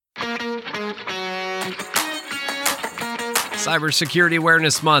Cybersecurity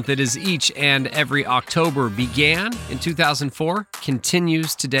Awareness Month. It is each and every October. Began in 2004,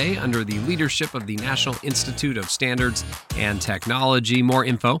 continues today under the leadership of the National Institute of Standards and Technology. More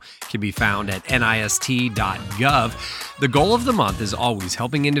info can be found at nist.gov. The goal of the month is always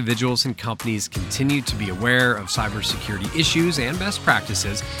helping individuals and companies continue to be aware of cybersecurity issues and best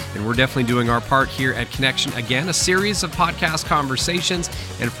practices. And we're definitely doing our part here at Connection. Again, a series of podcast conversations.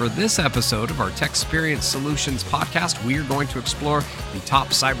 And for this episode of our Tech Experience Solutions podcast, we are going to explore the top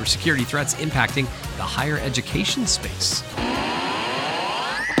cybersecurity threats impacting the higher education space.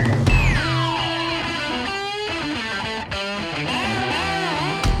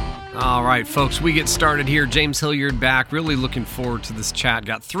 All right, folks, we get started here. James Hilliard back. Really looking forward to this chat.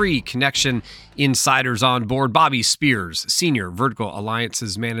 Got three Connection insiders on board. Bobby Spears, Senior Vertical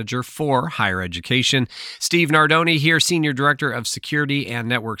Alliances Manager for Higher Education. Steve Nardoni here, Senior Director of Security and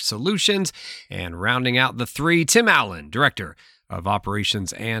Network Solutions. And rounding out the three, Tim Allen, Director of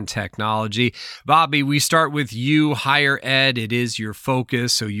Operations and Technology. Bobby, we start with you, higher ed. It is your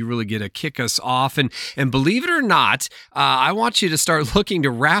focus, so you really get to kick us off. And believe it or not, I want you to start looking to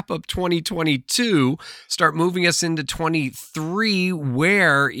wrap up 2022, start moving us into 23.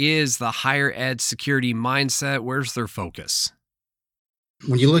 Where is the higher ed security mindset? Where's their focus?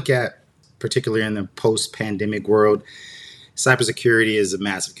 When you look at, particularly in the post-pandemic world, cybersecurity is a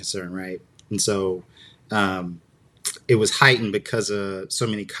massive concern, right? And so, it was heightened because so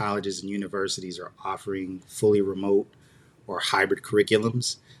many colleges and universities are offering fully remote or hybrid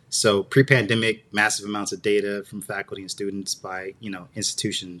curriculums. So pre-pandemic, massive amounts of data from faculty and students by,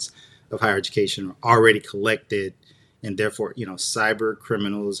 institutions of higher education are already collected. And therefore, cyber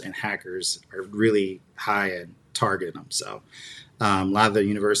criminals and hackers are really high and targeting them. So a lot of the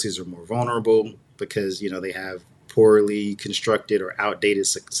universities are more vulnerable because, they have poorly constructed or outdated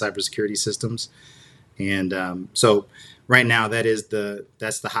cybersecurity systems. And so right now, that's the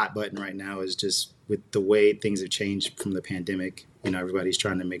hot button right now, is just with the way things have changed from the pandemic. Everybody's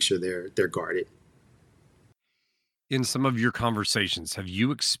trying to make sure they're guarded. In some of your conversations, have you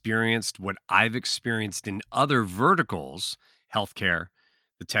experienced what I've experienced in other verticals, healthcare,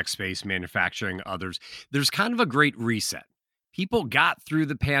 the tech space, manufacturing, others? There's kind of a great reset. People got through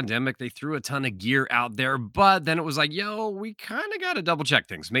the pandemic. They threw a ton of gear out there, but then it was like, we kind of got to double check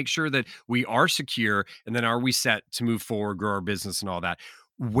things, make sure that we are secure, and then are we set to move forward, grow our business and all that.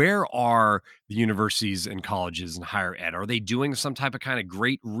 Where are the universities and colleges and higher ed? Are they doing some type of kind of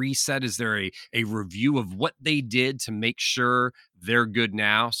great reset? Is there a review of what they did to make sure they're good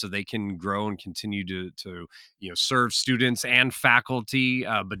now so they can grow and continue to serve students and faculty,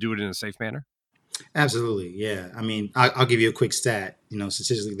 but do it in a safe manner? Absolutely. Yeah. I mean, I'll give you a quick stat.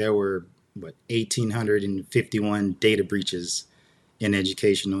 Statistically, there were 1,851 data breaches in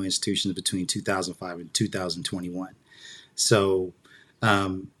educational institutions between 2005 and 2021. So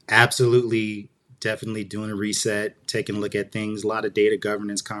absolutely, definitely doing a reset, taking a look at things, a lot of data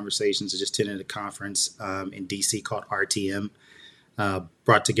governance conversations. I just attended a conference in DC called RTM,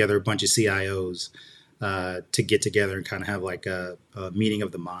 brought together a bunch of CIOs to get together and kind of have like a meeting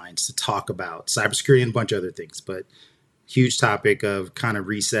of the minds to talk about cybersecurity and a bunch of other things. But huge topic of kind of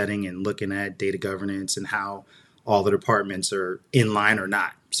resetting and looking at data governance and how all the departments are in line or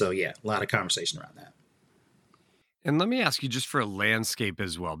not. So yeah, a lot of conversation around that. And let me ask you just for a landscape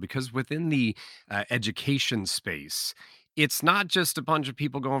as well, because within the education space, it's not just a bunch of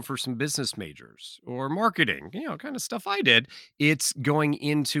people going for some business majors or marketing, kind of stuff I did. It's going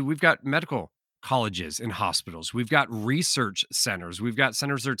into, we've got medical colleges and hospitals. We've got research centers. We've got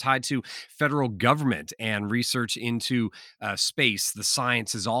centers that are tied to federal government and research into space, the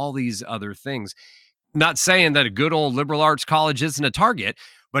sciences, all these other things. Not saying that a good old liberal arts college isn't a target,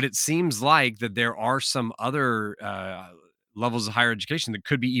 but it seems like that there are some other levels of higher education that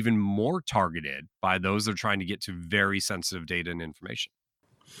could be even more targeted by those that are trying to get to very sensitive data and information.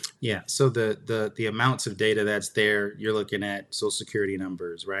 Yeah. So the amounts of data that's there, you're looking at Social Security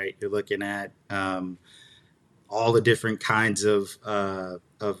numbers, right? You're looking at all the different kinds of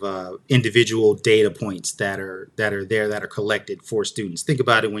individual data points that are there that are collected for students. Think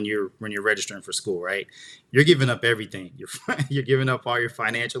about it when you're registering for school, right? You're giving up everything. You're giving up all your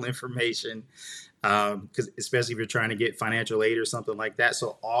financial information, because especially if you're trying to get financial aid or something like that.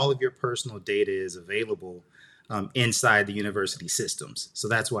 So all of your personal data is available inside the university systems. So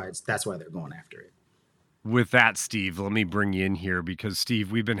that's why they're going after it. With that, Steve, let me bring you in here because,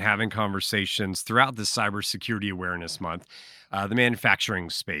 Steve, we've been having conversations throughout this Cybersecurity Awareness Month. The manufacturing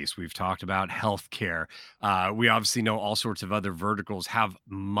space, we've talked about healthcare. We obviously know all sorts of other verticals have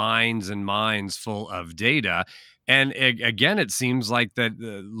minds and minds full of data. And again, it seems like that,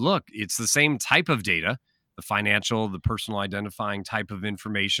 look, it's the same type of data, the financial, the personal identifying type of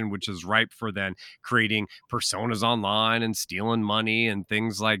information, which is ripe for then creating personas online and stealing money and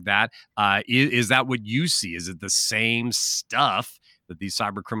things like that. Is that what you see? Is it the same stuff that these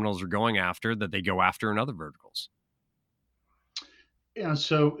cyber criminals are going after that they go after in other verticals? Yeah,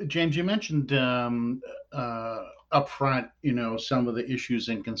 so James, you mentioned upfront, some of the issues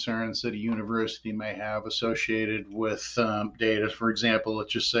and concerns that a university may have associated with data. For example,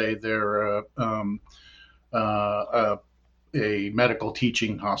 let's just say they're uh, a medical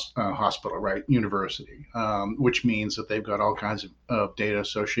teaching hospital, right? University, which means that they've got all kinds of data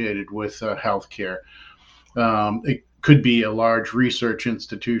associated with healthcare. It could be a large research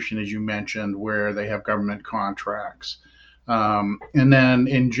institution, as you mentioned, where they have government contracts. And then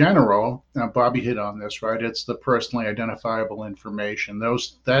in general, Bobby hit on this, right? It's the personally identifiable information,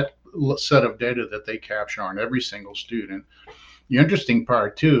 that set of data that they capture on every single student. The interesting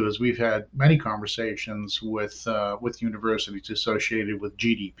part too is we've had many conversations with universities associated with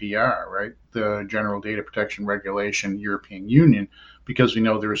GDPR, right, the General Data Protection Regulation, European Union, because we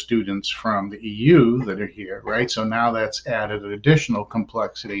know there are students from the EU that are here, right? So now that's added an additional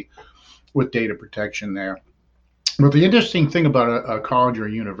complexity with data protection there. But the interesting thing about a college or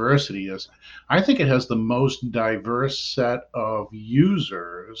a university is, I think it has the most diverse set of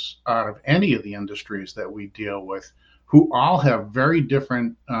users out of any of the industries that we deal with, who all have very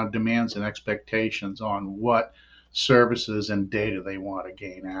different demands and expectations on what services and data they want to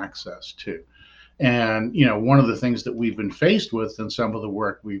gain access to. And, one of the things that we've been faced with in some of the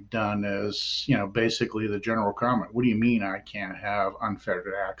work we've done is, basically the general comment, what do you mean I can't have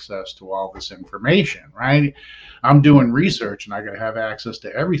unfettered access to all this information, right? I'm doing research and I got to have access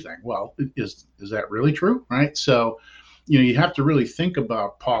to everything. Well, is that really true, right? So, you have to really think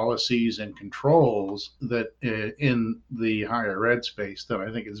about policies and controls that in the higher ed space that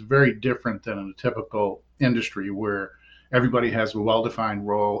I think is very different than in a typical industry where everybody has a well-defined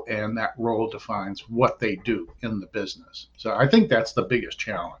role and that role defines what they do in the business. So I think that's the biggest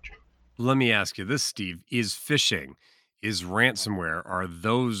challenge. Let me ask you this, Steve. Is phishing, is ransomware, are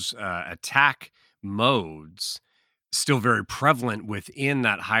those attack modes still very prevalent within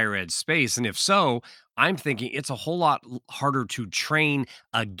that higher ed space? And if so, I'm thinking it's a whole lot harder to train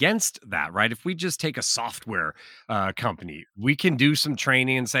against that, right? If we just take a software company, we can do some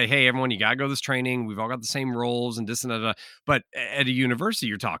training and say, hey, everyone, you got to go to this training. We've all got the same roles and this and that. But at a university,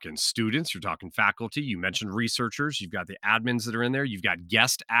 you're talking students, you're talking faculty, you mentioned researchers, you've got the admins that are in there, you've got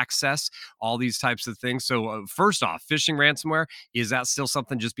guest access, all these types of things. So, first off, phishing ransomware, is that still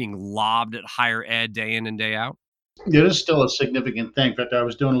something just being lobbed at higher ed day in and day out? It is still a significant thing. In fact, I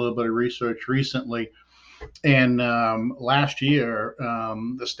was doing a little bit of research recently, and last year,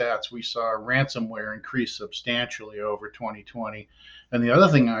 the stats we saw ransomware increased substantially over 2020. And the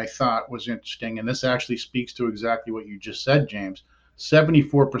other thing I thought was interesting, and this actually speaks to exactly what you just said, James,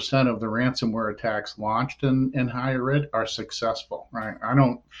 74% of the ransomware attacks launched in higher ed are successful, right? I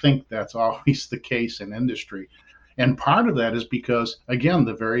don't think that's always the case in industry. And part of that is because, again,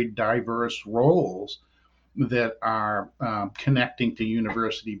 the very diverse roles that are connecting to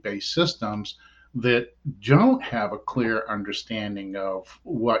university based systems that don't have a clear understanding of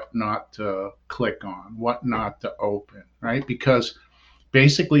what not to click on, what not to open, right? Because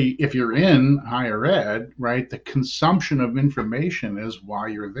basically, if you're in higher ed, right, the consumption of information is why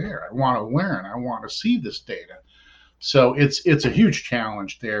you're there. I want to learn, I want to see this data. So it's a huge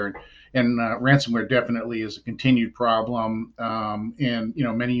challenge there. And ransomware definitely is a continued problem. And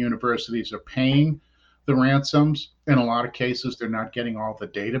many universities are paying the ransoms. In a lot of cases, they're not getting all the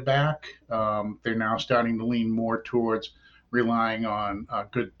data back. They're now starting to lean more towards relying on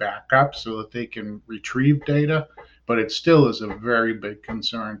good backup so that they can retrieve data. But it still is a very big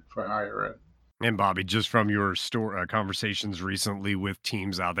concern for higher ed. And Bobby, just from your conversations recently with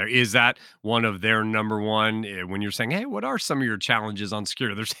teams out there, is that one of their number one when you're saying, hey, what are some of your challenges on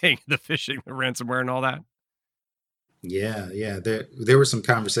security? They're saying the phishing, the ransomware, and all that. Yeah, yeah. There were some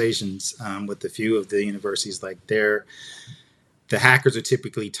conversations with a few of the universities. Like the hackers are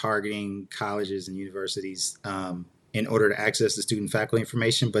typically targeting colleges and universities in order to access the student faculty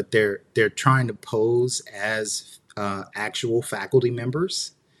information, but they're trying to pose as actual faculty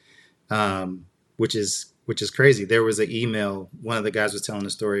members, which is crazy. There was an email. One of the guys was telling a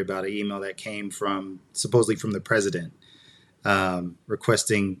story about an email that came from supposedly from the president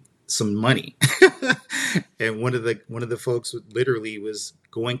requesting some money. And one of the folks literally was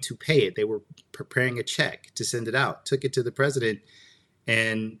going to pay it. They were preparing a check to send it out, took it to the president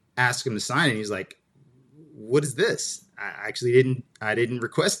and asked him to sign it. He's like, what is this? I didn't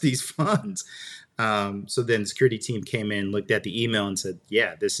request these funds. So then the security team came in, looked at the email and said,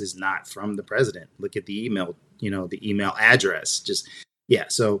 yeah, this is not from the president. Look at the email, the email address. Just, yeah.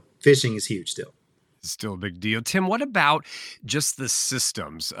 So phishing is huge still. Still a big deal. Tim, what about just the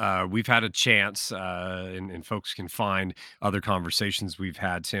systems? We've had a chance, and folks can find other conversations we've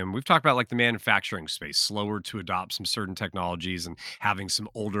had, Tim. We've talked about like the manufacturing space, slower to adopt some certain technologies and having some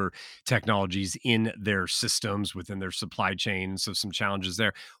older technologies in their systems within their supply chain. So some challenges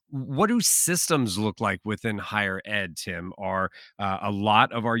there. What do systems look like within higher ed, Tim? Are a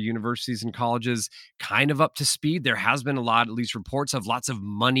lot of our universities and colleges kind of up to speed? There has been a lot, at least reports of lots of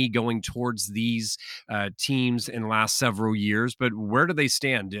money going towards these teams in the last several years, but where do they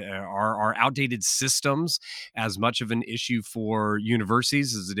stand? Are outdated systems as much of an issue for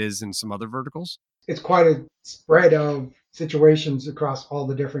universities as it is in some other verticals? It's quite a spread of situations across all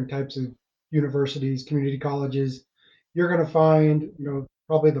the different types of universities, community colleges. You're going to find,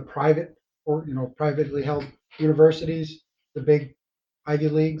 probably the private or, privately held universities, the big Ivy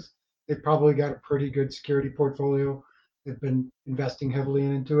Leagues. They've probably got a pretty good security portfolio. They've been investing heavily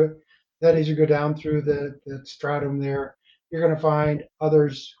into it. Then as you go down through the stratum there, you're going to find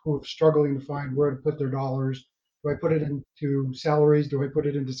others who are struggling to find where to put their dollars. Do I put it into salaries? Do I put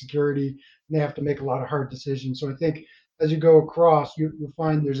it into security? And they have to make a lot of hard decisions. So I think as you go across, you'll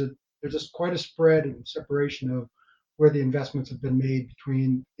find there's just quite a spread and separation of where the investments have been made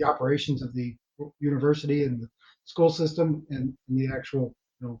between the operations of the university and the school system and the actual,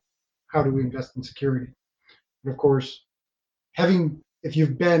 how do we invest in security? And of course, if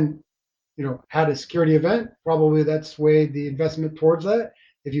you've been, had a security event, probably that's swayed the investment towards that.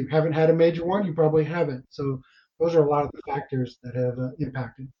 If you haven't had a major one, you probably haven't. So those are a lot of the factors that have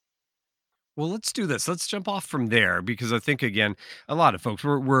impacted. Well, let's do this. Let's jump off from there because I think, again, a lot of folks,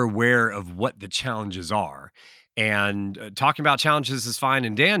 we're aware of what the challenges are. And talking about challenges is fine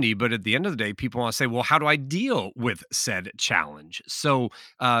and dandy, but at the end of the day, people want to say, well, how do I deal with said challenge? So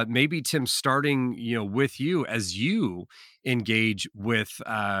maybe, Tim, starting with you as you engage with,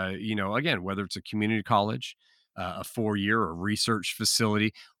 again, whether it's a community college, a 4-year or research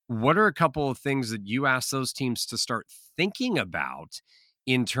facility, what are a couple of things that you ask those teams to start thinking about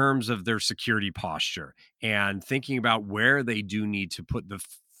in terms of their security posture and thinking about where they do need to put the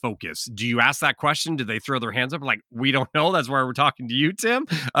focus? Do you ask that question? Do they throw their hands up like, we don't know? That's why we're talking to you, Tim.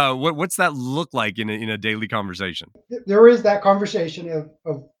 What's that look like in a daily conversation? There is that conversation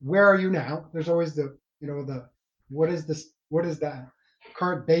of where are you now? There's always what is that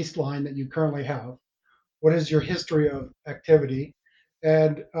current baseline that you currently have? What is your history of activity?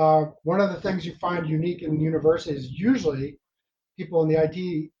 And one of the things you find unique in universities, usually people in the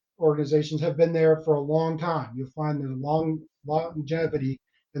IT organizations have been there for a long time. You'll find there's longevity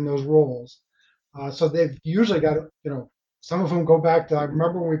in those roles. So they've usually got, some of them go back to, I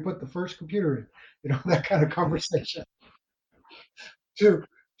remember when we put the first computer in, that kind of conversation. To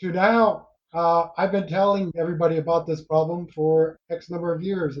now, I've been telling everybody about this problem for X number of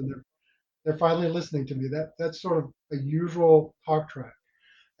years, and they're finally listening to me. That's sort of a usual talk track.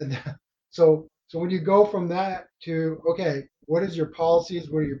 And so when you go from that to, okay, what is your policies?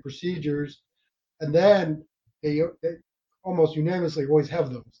 What are your procedures? And then they almost unanimously always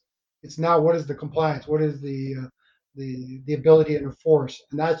have those. It's now what is the compliance? What is the ability to enforce?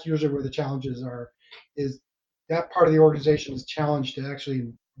 And that's usually where the challenges are. Is that part of the organization is challenged to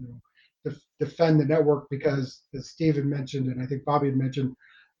actually defend the network because, as Steve had mentioned, and I think Bobby had mentioned,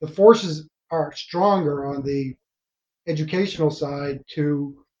 the forces are stronger on the educational side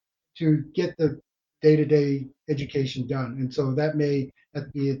to get the day-to-day education done. And so that may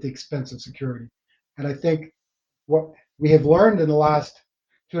be at the expense of security. And I think what we have learned in the last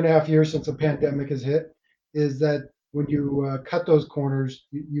 2.5 years since the pandemic has hit is that when you cut those corners,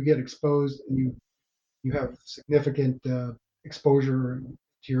 you get exposed and you have significant exposure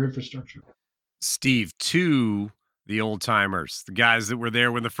to your infrastructure. Steve, to the old timers, the guys that were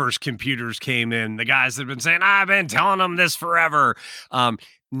there when the first computers came in, the guys that have been saying, I've been telling them this forever.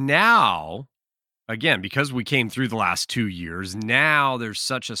 Now, again, because we came through the last 2 years, now there's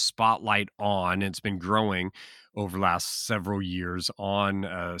such a spotlight on, it's been growing over the last several years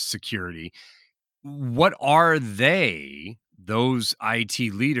on security. What are those IT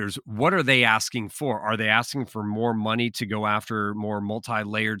leaders, what are they asking for? Are they asking for more money to go after more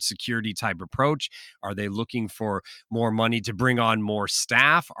multi-layered security type approach? Are they looking for more money to bring on more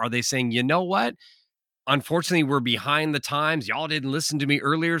staff? Are they saying, you know what? Unfortunately, we're behind the times. Y'all didn't listen to me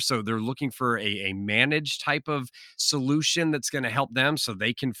earlier. So they're looking for a managed type of solution that's going to help them so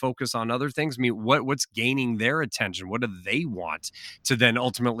they can focus on other things. I mean, what's gaining their attention? What do they want to then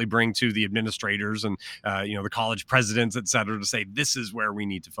ultimately bring to the administrators and, the college presidents, et cetera, to say, this is where we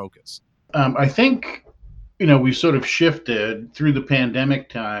need to focus? I think we sort of shifted through the pandemic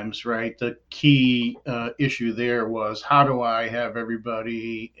times, right? The key issue there was how do I have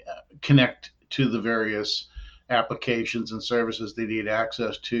everybody connect to the various applications and services they need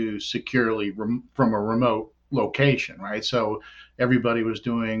access to securely from a remote location, right? So everybody was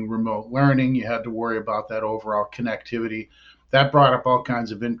doing remote learning. You had to worry about that overall connectivity. That brought up all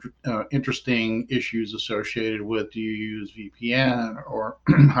kinds of interesting issues associated with, do you use VPN, or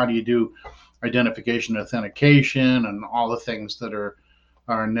how do you do identification, authentication, and all the things that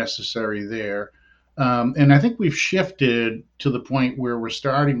are necessary there. And I think we've shifted to the point where we're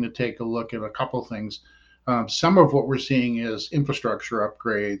starting to take a look at a couple things. Some of what we're seeing is infrastructure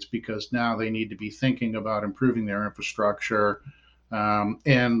upgrades, because now they need to be thinking about improving their infrastructure.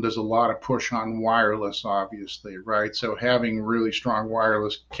 And there's a lot of push on wireless, obviously, right? So having really strong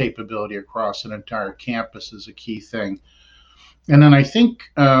wireless capability across an entire campus is a key thing. And then I think,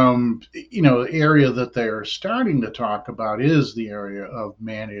 the area that they're starting to talk about is the area of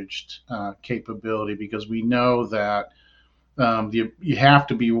managed capability, because we know that you have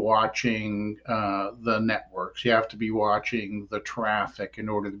to be watching the networks, you have to be watching the traffic in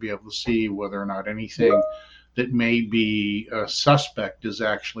order to be able to see whether or not anything that may be a suspect is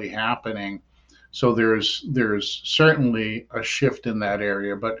actually happening. So there's certainly a shift in that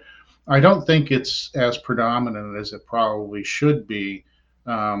area, but I don't think it's as predominant as it probably should be.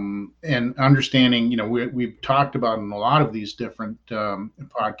 And understanding, we've talked about in a lot of these different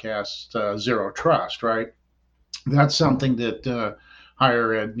podcasts, zero trust, right? That's something that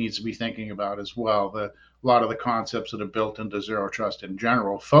higher ed needs to be thinking about as well. A lot of the concepts that are built into zero trust in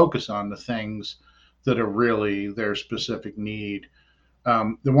general focus on the things that are really their specific need.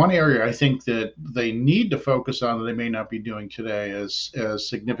 The one area I think that they need to focus on that they may not be doing today as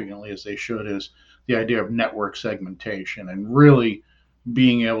significantly as they should is the idea of network segmentation, and really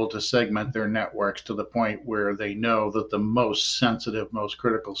being able to segment their networks to the point where they know that the most sensitive, most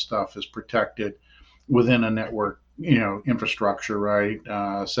critical stuff is protected within a network, infrastructure, right?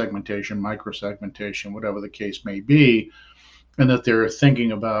 Segmentation, microsegmentation, whatever the case may be, and that they're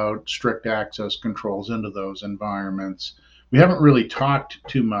thinking about strict access controls into those environments. We haven't really talked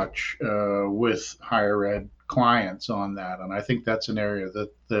too much with higher ed clients on that, and I think that's an area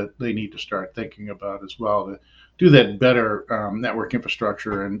that they need to start thinking about as well, to do that better network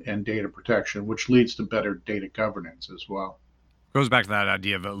infrastructure and data protection, which leads to better data governance as well. Goes back to that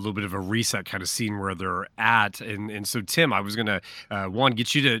idea of a little bit of a reset, kind of seeing where they're at. And so, Tim, I was going to, one,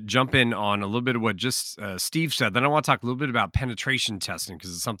 get you to jump in on a little bit of what just Steve said. Then I want to talk a little bit about penetration testing,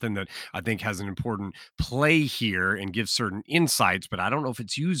 because it's something that I think has an important play here and gives certain insights, but I don't know if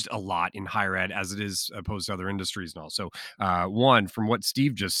it's used a lot in higher ed as it is opposed to other industries and all. So, one, from what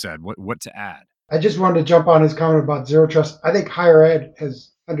Steve just said, what to add? I just wanted to jump on his comment about zero trust. I think higher ed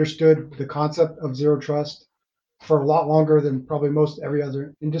has understood the concept of zero trust for a lot longer than probably most every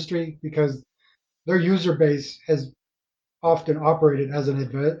other industry, because their user base has often operated as an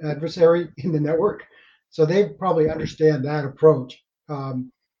adversary in the network. So they probably understand that approach,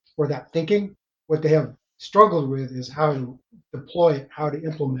 or that thinking. What they have struggled with is how to deploy it, how to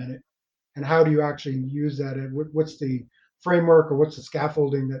implement it, and how do you actually use that, and what's the framework or what's the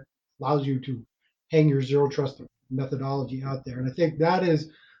scaffolding that allows you to hang your zero trust methodology out there. And I think that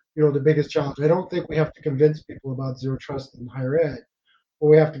is, the biggest challenge. I don't think we have to convince people about zero trust in higher ed. What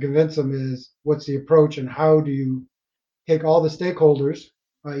we have to convince them is what's the approach, and how do you take all the stakeholders,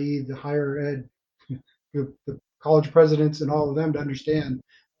 i.e. the higher ed, the college presidents and all of them, to understand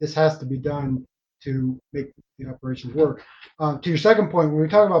this has to be done to make the operations work. To your second point, when we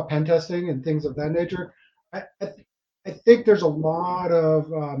talk about pen testing and things of that nature, I think there's a lot of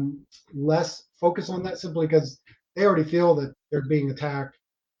less focus on that, simply because they already feel that they're being attacked.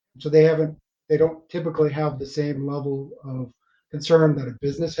 So they don't typically have the same level of concern that a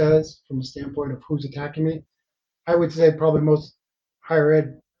business has from the standpoint of who's attacking me. I would say probably most higher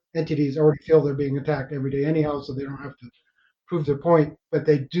ed entities already feel they're being attacked every day anyhow, so they don't have to prove their point. But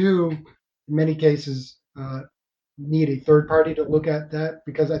they do, in many cases, need a third party to look at that,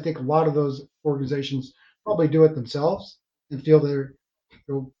 because I think a lot of those organizations probably do it themselves and feel they're,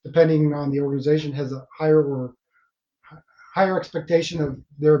 depending on the organization, has a higher expectation of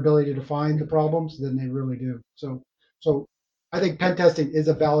their ability to find the problems than they really do. So I think pen testing is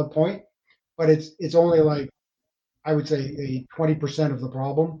a valid point, but it's only like, I would say, a 20% of the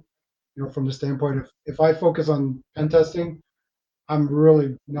problem. From the standpoint of, if I focus on pen testing, I'm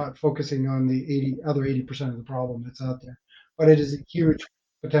really not focusing on the 80% of the problem that's out there. But it is a huge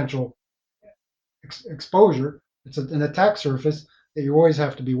potential exposure. It's an attack surface that you always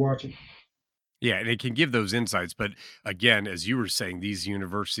have to be watching. Yeah, and it can give those insights. But again, as you were saying, these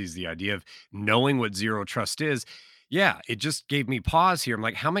universities, the idea of knowing what zero trust is, yeah, it just gave me pause here. I'm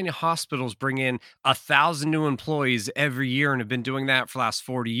like, how many hospitals bring in 1,000 new employees every year and have been doing that for the last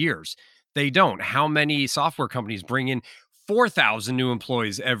 40 years? They don't. How many software companies bring in 4,000 new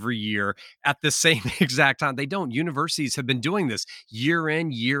employees every year at the same exact time? They don't. Universities have been doing this year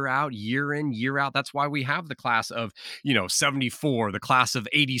in, year out, year in, year out. That's why we have the class of 74, the class of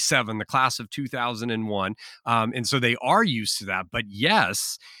 87, the class of 2001. And so they are used to that. But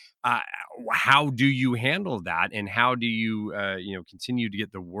yes, uh, how do you handle that, and how do you continue to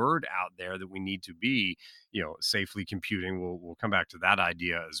get the word out there that we need to be safely computing? We'll come back to that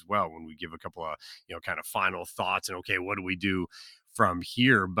idea as well when we give a couple of kind of final thoughts, and okay, what do we do from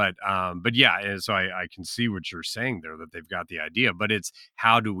here? But yeah, and so I can see what you're saying there, that they've got the idea, but it's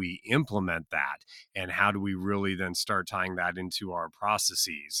how do we implement that, and how do we really then start tying that into our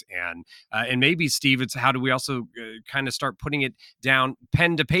processes? And maybe, Steve, it's how do we also kind of start putting it down,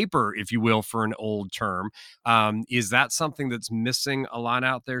 pen to paper, if you will, for an old term. Is that something that's missing a lot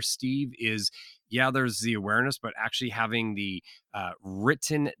out there, Steve? Is Yeah, there's the awareness, but actually having the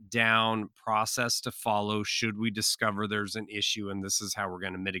written down process to follow should we discover there's an issue, and this is how we're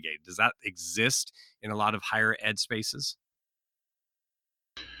going to mitigate. Does that exist in a lot of higher ed spaces?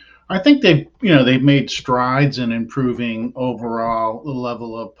 I think they've made strides in improving overall the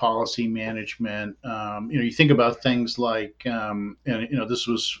level of policy management. You think about things like, and this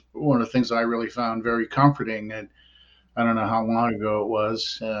was one of the things I really found very comforting. And I don't know how long ago it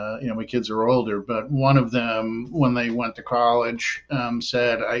was. My kids are older, but one of them, when they went to college,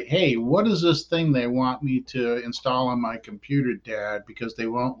 said, "Hey, what is this thing they want me to install on my computer, Dad? Because they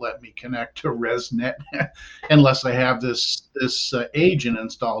won't let me connect to ResNet unless I have this agent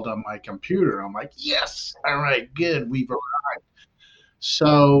installed on my computer." I'm like, "Yes, all right, good, we've arrived."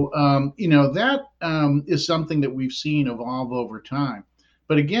 So that is something that we've seen evolve over time.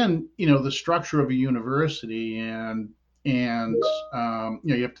 But again, the structure of a university and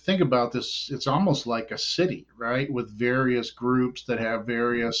you have to think about this. It's almost like a city, right, with various groups that have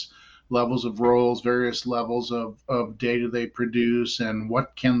various levels of roles, various levels of data they produce, and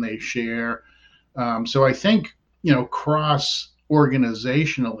what can they share. So I think cross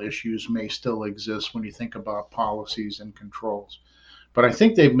organizational issues may still exist when you think about policies and controls, but I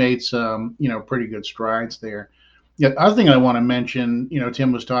think they've made some pretty good strides there. Yeah, the other thing I want to mention,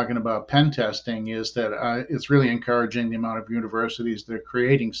 Tim was talking about pen testing, is that it's really encouraging the amount of universities that are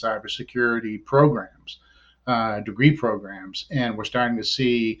creating cybersecurity programs, degree programs, and we're starting to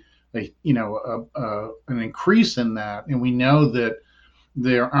see an increase in that. And we know that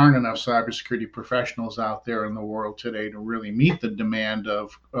there aren't enough cybersecurity professionals out there in the world today to really meet the demand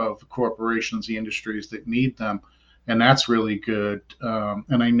of corporations, the industries that need them. And that's really good.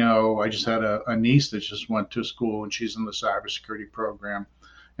 And I know I just had a niece that just went to school, and she's in the cybersecurity program.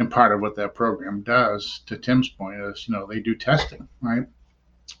 And part of what that program does, to Tim's point, is they do testing, right?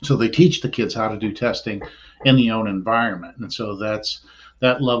 So they teach the kids how to do testing in the own environment, and so that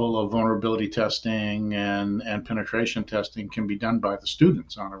level of vulnerability testing and penetration testing can be done by the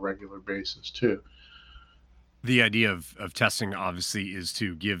students on a regular basis too. The idea of testing obviously is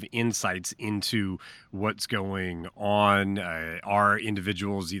to give insights into what's going on. Are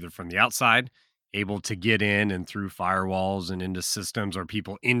individuals either from the outside able to get in and through firewalls and into systems? Are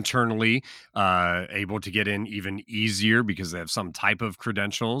people internally able to get in even easier because they have some type of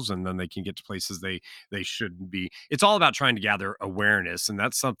credentials, and then they can get to places they shouldn't be? It's all about trying to gather awareness, and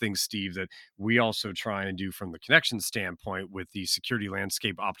that's something, Steve, that we also try and do from the connection standpoint with the security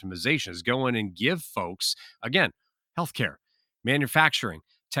landscape optimization, is go in and give folks, again, healthcare, manufacturing,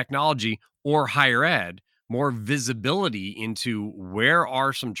 technology, or higher ed, more visibility into where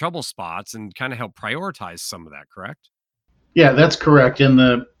are some trouble spots and kind of help prioritize some of that, correct? Yeah, that's correct. And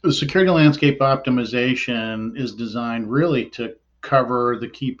the security landscape optimization is designed really to cover the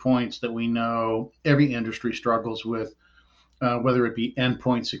key points that we know every industry struggles with, whether it be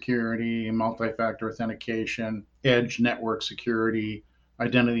endpoint security, multi-factor authentication, edge network security,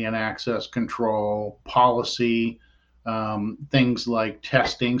 identity and access control, policy, things like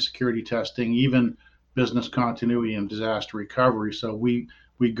testing, security testing, even business continuity and disaster recovery. So we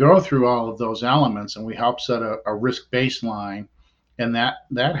go through all of those elements, and we help set a risk baseline, and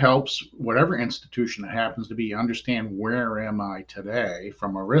that helps whatever institution it happens to be understand, where am I today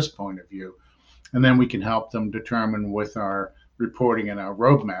from a risk point of view, and then we can help them determine with our reporting and our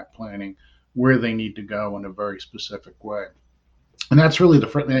roadmap planning where they need to go in a very specific way. And that's really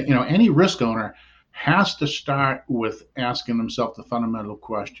any risk owner has to start with asking themselves the fundamental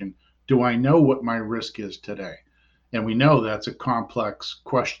question: do I know what my risk is today? And we know that's a complex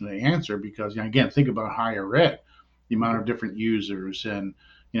question to answer because, again, think about higher ed, the amount of different users. And,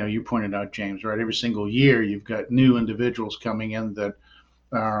 you pointed out, James, right? Every single year, you've got new individuals coming in that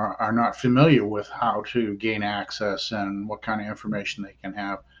are not familiar with how to gain access and what kind of information they can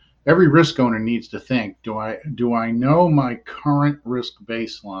have. Every risk owner needs to think, do I know my current risk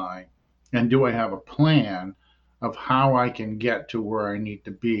baseline, and do I have a plan of how I can get to where I need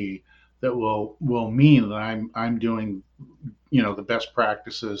to be that will mean that I'm doing the best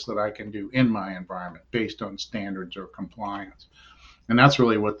practices that I can do in my environment based on standards or compliance. And that's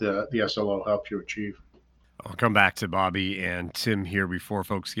really what the SLO helps you achieve. I'll come back to Bobby and Tim here before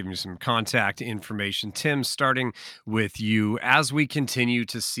folks give you some contact information. Tim, starting with you, as we continue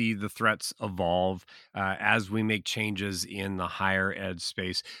to see the threats evolve, as we make changes in the higher ed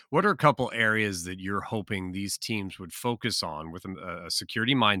space, what are a couple areas that you're hoping these teams would focus on with a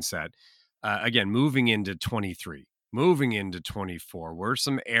security mindset? Again, moving into 23. Moving into 24, where are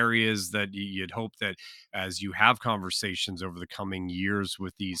some areas that you'd hope that as you have conversations over the coming years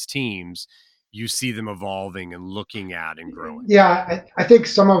with these teams, you see them evolving and looking at and growing? Yeah, I think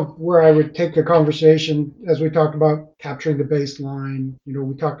some of where I would take the conversation, as we talked about capturing the baseline,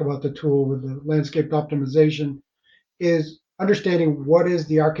 we talked about the tool with the landscape optimization, is understanding what is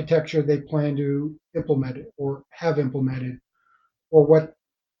the architecture they plan to implement it or have implemented, or what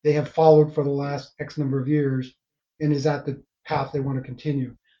they have followed for the last X number of years, and is that the path they want to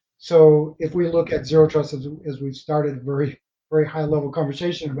continue. So if we look at zero trust, as we've started a very, very high level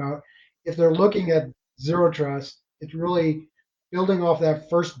conversation about, if they're looking at zero trust, it's really building off that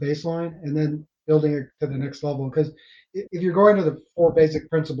first baseline and then building it to the next level. Because if you're going to the four basic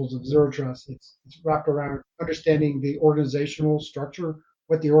principles of zero trust, it's wrapped around understanding the organizational structure,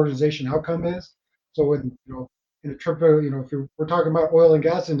 what the organization outcome is. So when in a trip, if we're talking about oil and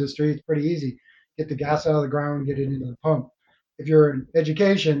gas industry, it's pretty easy. Get the gas out of the ground, get it into the pump. If you're in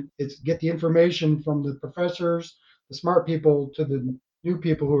education, it's get the information from the professors, the smart people, to the new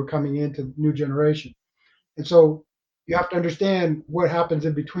people who are coming into the new generation. And so you have to understand what happens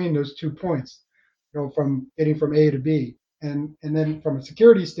in between those 2 points, from getting from A to B. And then from a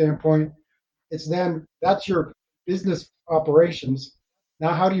security standpoint, that's your business operations.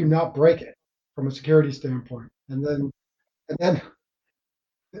 Now, how do you not break it from a security standpoint? And then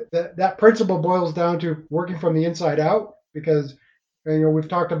that principle boils down to working from the inside out, because we've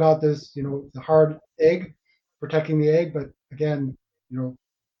talked about this, the hard egg, protecting the egg, but again,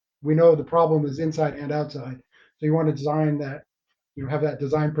 we know the problem is inside and outside. So you want to design that, have that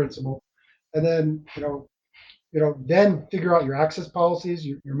design principle, and then then figure out your access policies,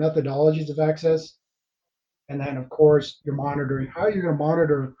 your methodologies of access, and then of course your monitoring. How are you going to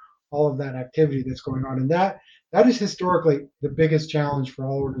monitor all of that activity that's going on? And that is historically the biggest challenge for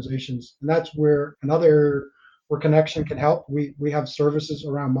all organizations, and that's where where Connection can help. We have services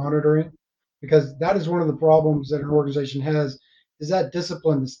around monitoring, because that is one of the problems that an organization has, is that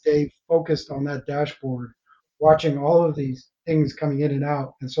discipline to stay focused on that dashboard, watching all of these things coming in and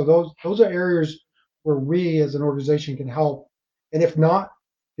out. And so those are areas where we as an organization can help. And if not,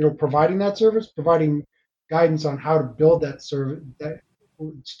 providing that service, providing guidance on how to build that service, that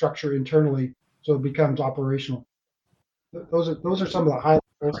structure internally, so it becomes operational. Those are some of the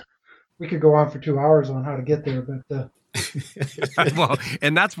highlights. We could go on for 2 hours on how to get there, but Well,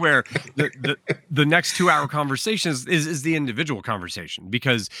 and that's where the next 2 hour conversation is the individual conversation,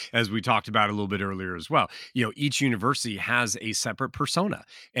 because as we talked about a little bit earlier as well, each university has a separate persona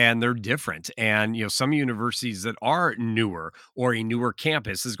and they're different. And, some universities that are newer or a newer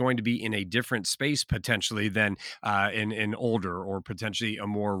campus is going to be in a different space potentially than in older or potentially a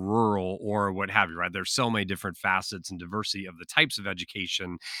more rural or what have you, right? There's so many different facets and diversity of the types of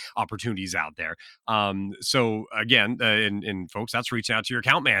education opportunities out there. So again, and folks, that's reaching out to your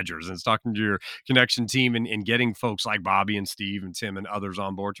account managers and it's talking to your Connection team and getting folks like Bobby and Steve and Tim and others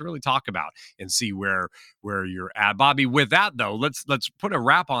on board to really talk about and see where you're at. Bobby, with that though, let's put a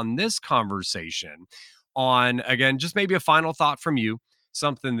wrap on this conversation on, again, just maybe a final thought from you,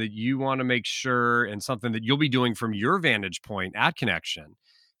 something that you want to make sure and something that you'll be doing from your vantage point at Connection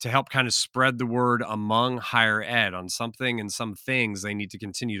to help kind of spread the word among higher ed on something and some things they need to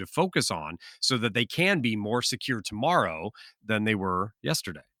continue to focus on so that they can be more secure tomorrow than they were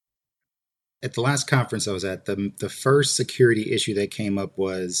yesterday. At the last conference I was at, the first security issue that came up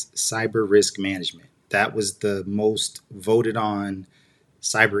was cyber risk management. That was the most voted on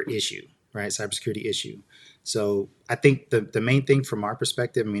cyber issue, right? Cybersecurity issue. So I think the main thing from our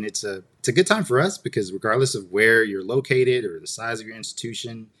perspective, it's a good time for us, because regardless of where you're located or the size of your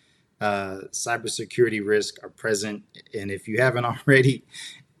institution, cybersecurity risks are present. And if you haven't already,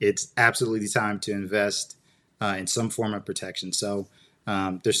 it's absolutely time to invest in some form of protection. So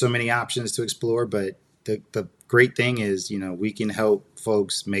there's so many options to explore, but the great thing is, we can help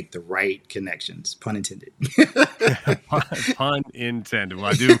folks make the right connections, pun intended. Pun intended. Well,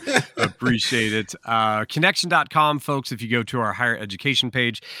 I do appreciate it. Connection.com, folks, if you go to our higher education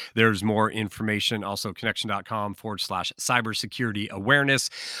page, there's more information. Also, connection.com/cybersecurity awareness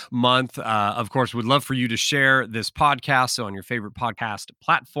month. Of course, would love for you to share this podcast. So on your favorite podcast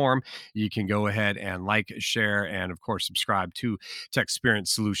platform, you can go ahead and like, share, and of course, subscribe to Techsperience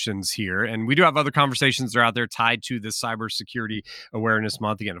Solutions here. And we do have other conversations that are out there tied to this cybersecurity awareness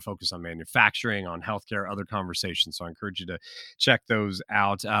month. Again, to focus on manufacturing, on healthcare, other conversations. So I encourage you to check those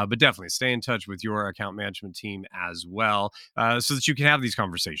out. But definitely stay in touch with your account management team as well, so that you can have these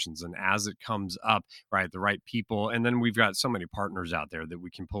conversations. And as it comes up, right, the right people. And then we've got so many partners out there that we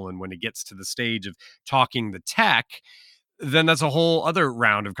can pull in when it gets to the stage of talking the tech. Then that's a whole other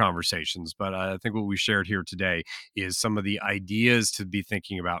round of conversations. But I think what we shared here today is some of the ideas to be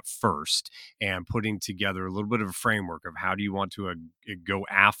thinking about first, and putting together a little bit of a framework of how do you want to go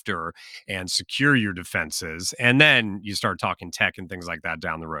after and secure your defenses. And then you start talking tech and things like that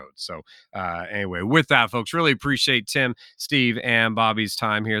down the road. So anyway, with that, folks, really appreciate Tim, Steve, and Bobby's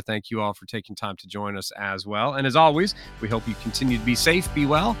time here. Thank you all for taking time to join us as well. And as always, we hope you continue to be safe, be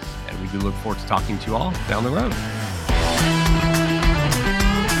well, and we do look forward to talking to you all down the road.